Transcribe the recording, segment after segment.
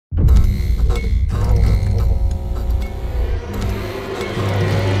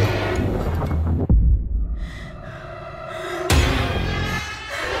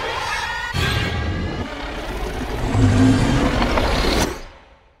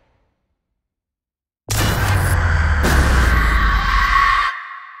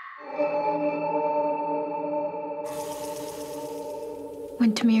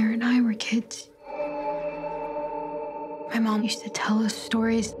When Tamira and I were kids, my mom used to tell us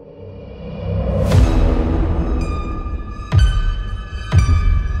stories.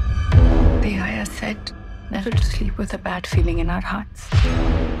 The ayah said never to sleep with a bad feeling in our hearts,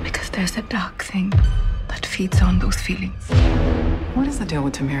 because there's a dark thing that feeds on those feelings. What is the deal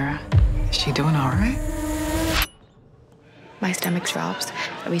with Tamira? Is she doing all right? My stomach drops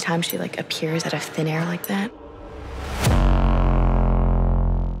every time she appears out of thin air like that.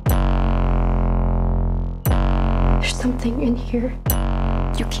 There's something in here.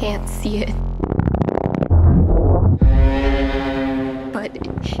 You can't see it. But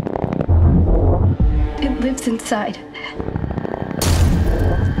it lives inside.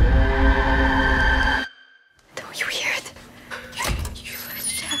 Don't you hear it? You let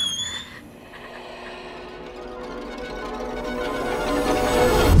it out.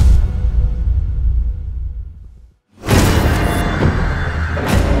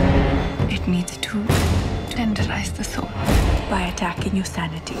 It needs to tenderize the soul by attacking your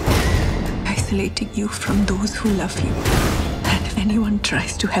sanity, isolating you from those who love you. And if anyone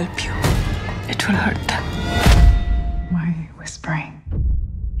tries to help you, it will hurt them. Why are you whispering?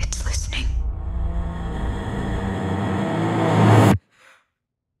 It's listening.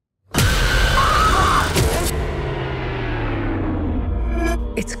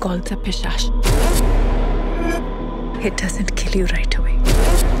 It's called the Pishash. It doesn't kill you right away.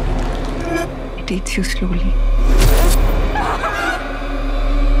 It eats you slowly.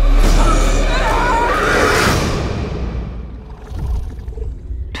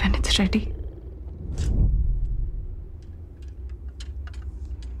 When it's ready,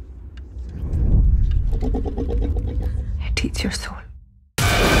 it eats your soul.